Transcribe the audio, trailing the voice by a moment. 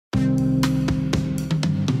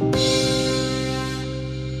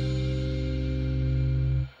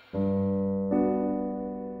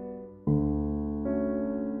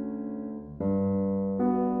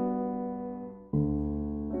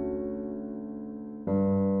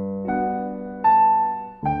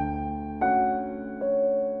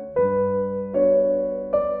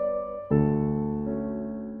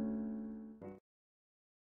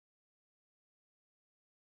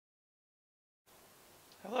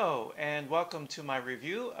Hello and welcome to my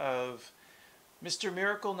review of Mr.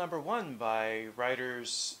 Miracle #1 by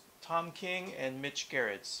writers Tom King and Mitch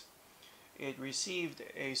Gerrits. It received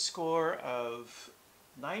a score of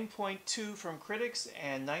 9.2 from critics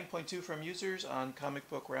and 9.2 from users on Comic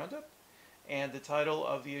Book Roundup, and the title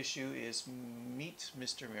of the issue is Meet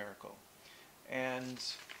Mr. Miracle. And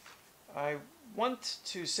I want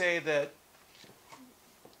to say that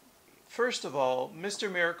first of all,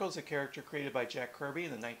 Mr. Miracle is a character created by Jack Kirby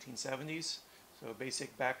in the 1970s, so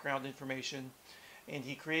basic background information. And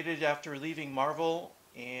he created it after leaving Marvel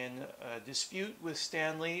in a dispute with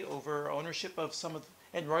Stan Lee over ownership of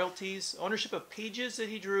and royalties, ownership of pages that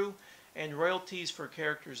he drew, and royalties for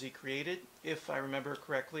characters he created, if I remember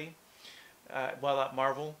correctly, while at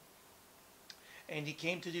Marvel. And he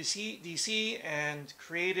came to DC and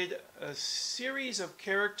created a series of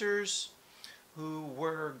characters who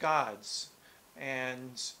were gods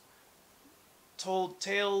and told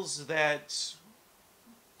tales that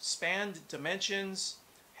spanned dimensions,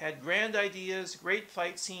 had grand ideas, great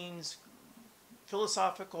fight scenes,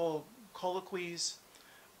 philosophical colloquies,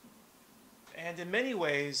 and in many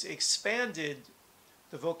ways expanded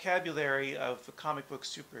the vocabulary of the comic book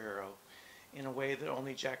superhero in a way that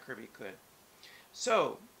only Jack Kirby could.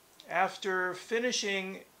 So, after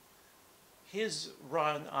finishing his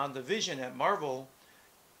run on the Vision at Marvel,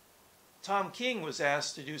 Tom King was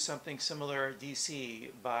asked to do something similar at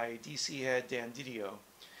DC by DC head Dan Didio.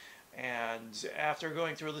 And after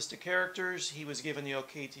going through a list of characters, he was given the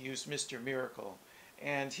okay to use Mr. Miracle.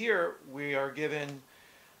 And here we are given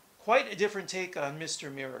quite a different take on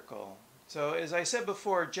Mr. Miracle. So as I said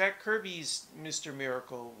before, Jack Kirby's Mr.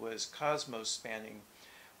 Miracle was cosmos spanning,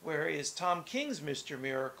 whereas Tom King's Mr.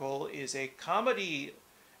 Miracle is a comedy,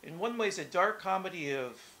 in one way, it's a dark comedy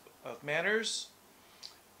of manners,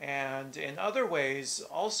 and in other ways,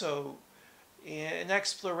 also an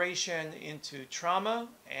exploration into trauma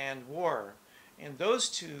and war. And those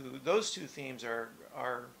two themes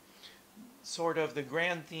are sort of the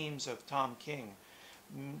grand themes of Tom King.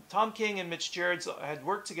 Tom King and Mitch Gerrits had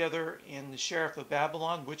worked together in The Sheriff of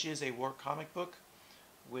Babylon, which is a war comic book,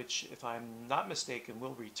 which, if I'm not mistaken,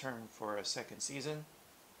 will return for a second season,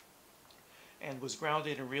 and was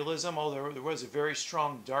grounded in realism, although there was a very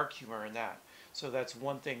strong dark humor in that. So that's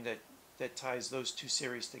one thing that ties those two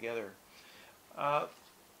series together.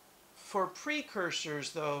 For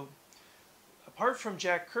precursors, though, apart from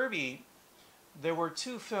Jack Kirby, there were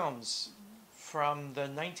two films from the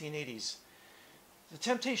 1980s, The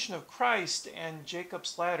Temptation of Christ and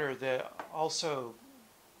Jacob's Ladder, that also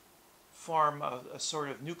form a sort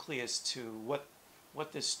of nucleus to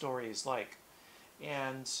what this story is like.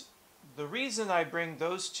 And the reason I bring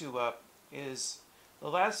those two up is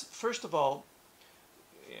first of all,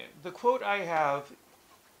 the quote I have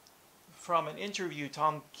from an interview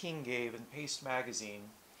Tom King gave in Paste magazine,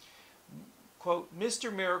 quote,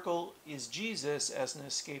 "Mr. Miracle is Jesus as an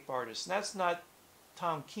escape artist." And that's not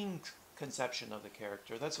Tom King's conception of the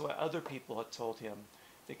character. That's what other people had told him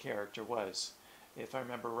the character was. If I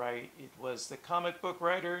remember right, it was the comic book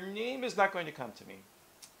writer, name is not going to come to me.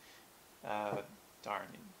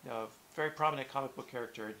 Darn. A very prominent comic book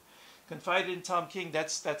character confided in Tom King.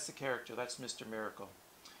 That's the character. That's Mr. Miracle.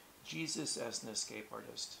 Jesus as an escape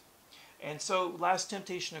artist. And so Last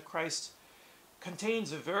Temptation of Christ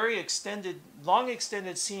contains a very long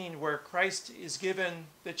extended scene where Christ is given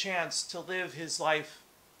the chance to live his life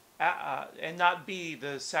and not be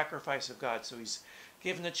the sacrifice of God. So he's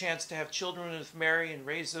given the chance to have children with Mary and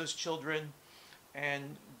raise those children.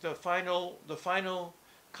 And the final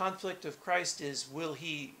conflict of Christ is, will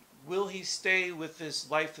he stay with this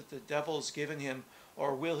life that the devil's given him,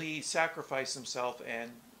 or will he sacrifice himself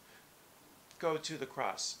and go to the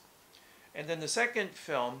cross? And then the second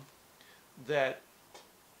film that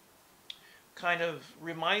kind of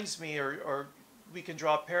reminds me, or we can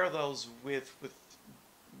draw parallels with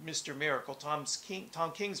Mr. Miracle, Tom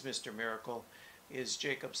King's Mr. Miracle, is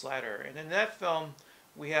Jacob's Ladder. And in that film,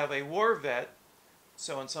 we have a war vet,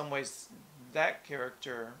 so in some ways that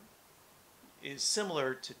character is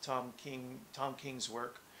similar to Tom King's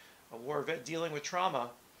work, a war vet dealing with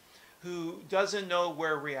trauma, who doesn't know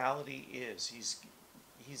where reality is.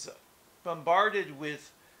 He's bombarded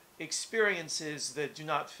with experiences that do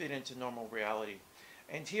not fit into normal reality.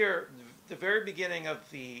 And here, the very beginning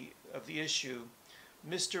of the issue,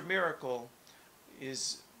 Mr. Miracle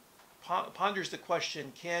ponders the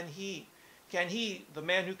question: can he, the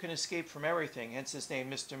man who can escape from everything, hence his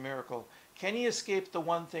name, Mr. Miracle, can he escape the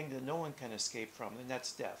one thing that no one can escape from, and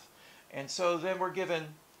that's death? And so then we're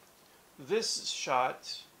given this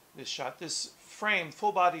frame,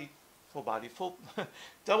 full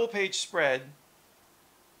double page spread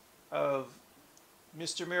of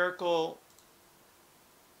Mr. Miracle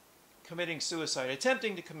committing suicide,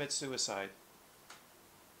 attempting to commit suicide.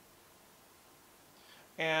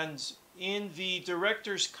 And in the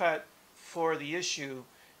director's cut for the issue,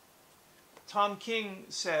 Tom King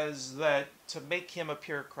says that to make him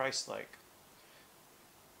appear Christ-like.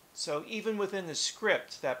 So even within the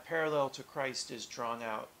script, that parallel to Christ is drawn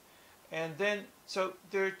out. And then, so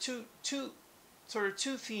there are two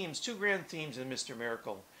themes, two grand themes in Mr.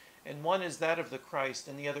 Miracle. And one is that of the Christ,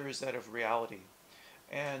 and the other is that of reality.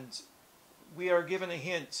 And we are given a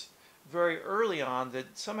hint very early on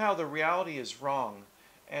that somehow the reality is wrong.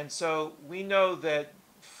 And so we know that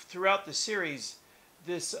throughout the series,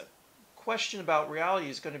 this question about reality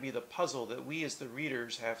is going to be the puzzle that we as the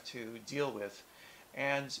readers have to deal with.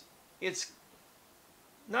 And it's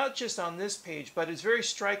not just on this page, but it's very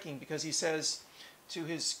striking because he says to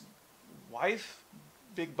his wife,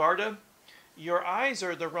 Big Barda, "Your eyes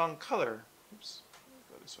are the wrong color." Oops,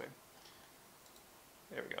 go this way.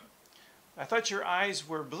 There we go. "I thought your eyes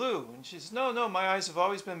were blue." And she says, "No, no, my eyes have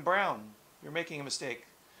always been brown. You're making a mistake."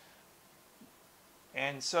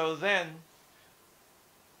 And so then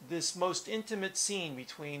this most intimate scene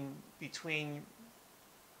between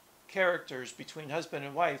characters, between husband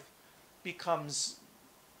and wife, becomes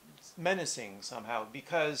menacing somehow,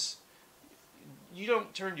 because you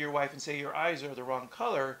don't turn to your wife and say your eyes are the wrong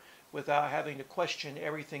color without having to question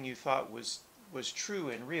everything you thought was true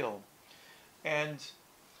and real. And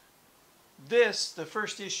this, the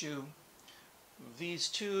first issue, these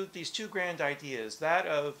two grand ideas, that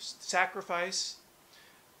of sacrifice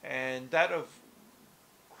and that of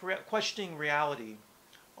questioning reality,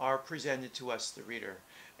 are presented to us, the reader.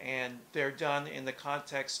 And they're done in the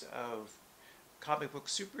context of comic book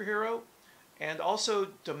superhero and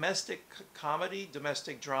also domestic comedy,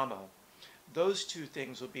 domestic drama. Those two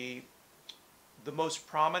things will be the most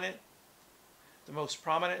prominent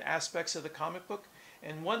aspects of the comic book.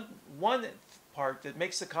 And one part that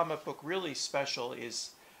makes the comic book really special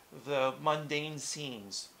is the mundane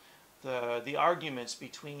scenes, the arguments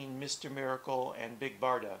between Mr. Miracle and Big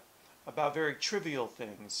Barda about very trivial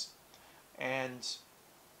things, and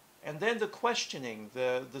then the questioning,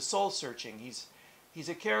 the soul searching. He's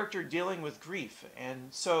a character dealing with grief,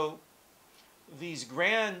 and so these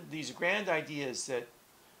grand ideas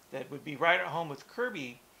that would be right at home with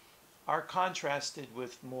Kirby are contrasted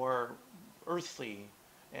with more earthly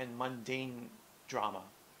and mundane drama.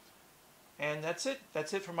 And that's it.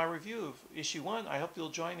 That's it for my review of issue 1. I hope you'll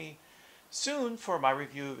join me soon for my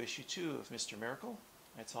review of issue 2 of Mr. Miracle.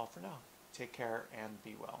 That's all for now. Take care and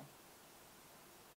be well.